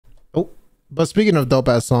But speaking of dope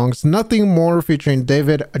ass songs, Nothing More featuring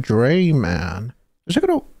David Draiman. Check it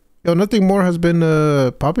out. Yo, Nothing More has been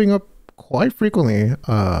popping up quite frequently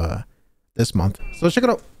this month. So check it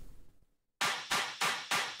out.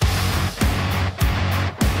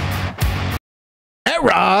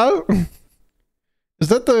 Era! Is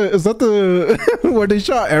that the where they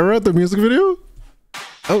shot Era, the music video?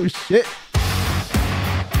 Oh shit.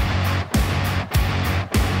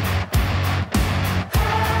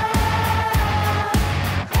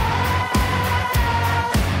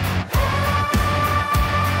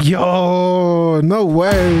 Yo, no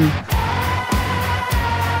way.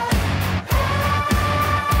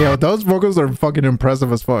 Yo, those vocals are fucking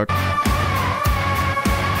impressive as fuck.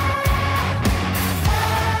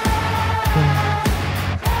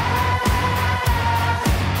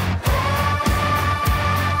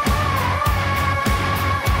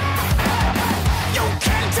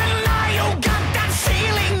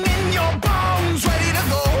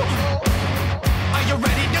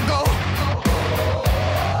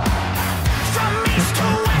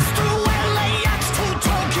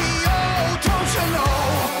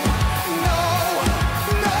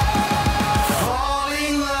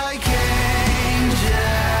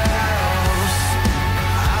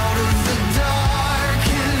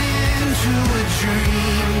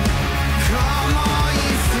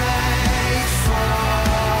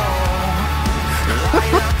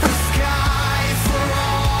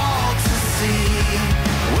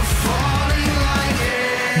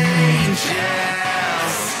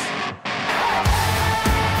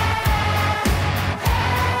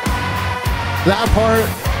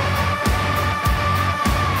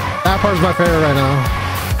 That part's my favorite right now.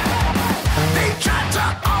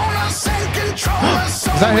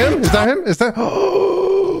 Is that him? Is that him? Is that?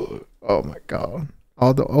 Oh my god!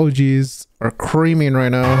 All the OGs are creaming right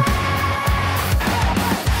now.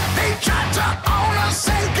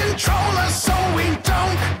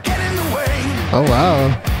 Oh wow!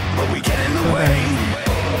 But we get in the way.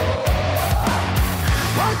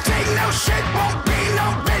 Won't take no shit. Won't be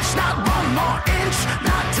no bitch. Not one more inch.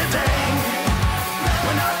 Not today.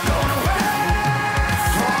 We're not going away.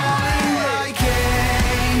 Falling like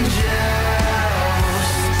angels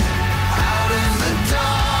out in the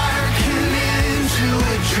dark and into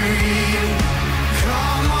a dream.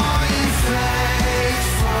 Come on, you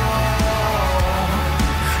faithful.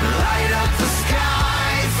 Light up the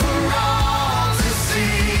sky for all to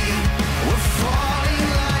see. We're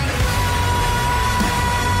falling like.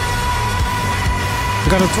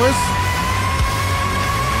 Got a twist?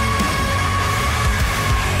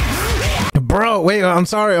 Bro, wait, I'm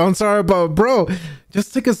sorry, but bro,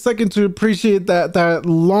 just take a second to appreciate that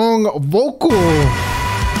long vocal.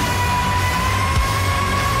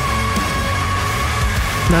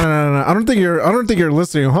 No. I don't think you're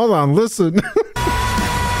listening. Hold on, listen.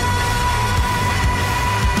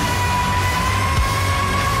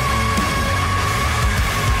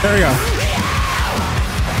 There we go.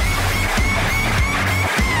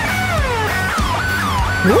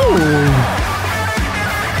 Ooh.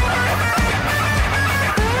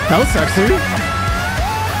 That was sexy.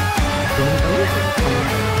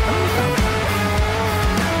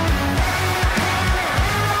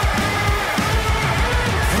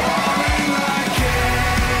 Falling like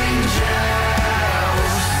angels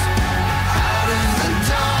out in the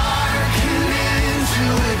dark and into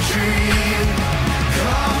a dream.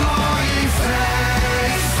 Come on, ye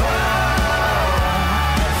faithful.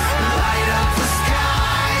 Light up the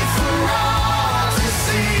sky for all to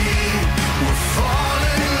see. We're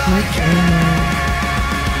falling like angels.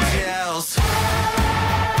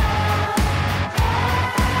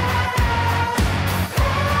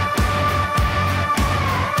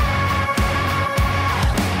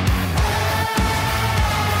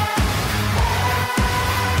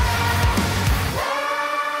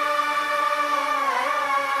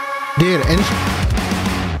 Dude,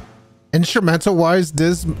 instrumental wise,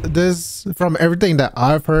 this from everything that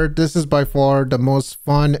I've heard, this is by far the most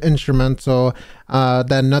fun instrumental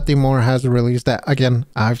that Nothing More has released that again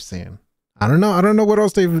I've seen. I don't know what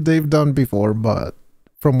else they've done before, but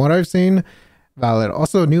from what I've seen, valid.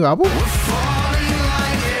 Also, new album.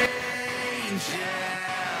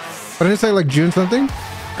 What did I say, like June something?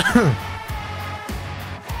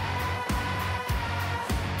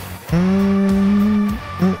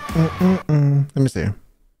 Let me see.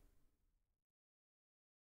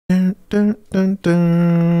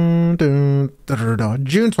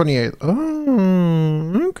 June 28th.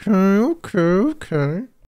 Oh, okay.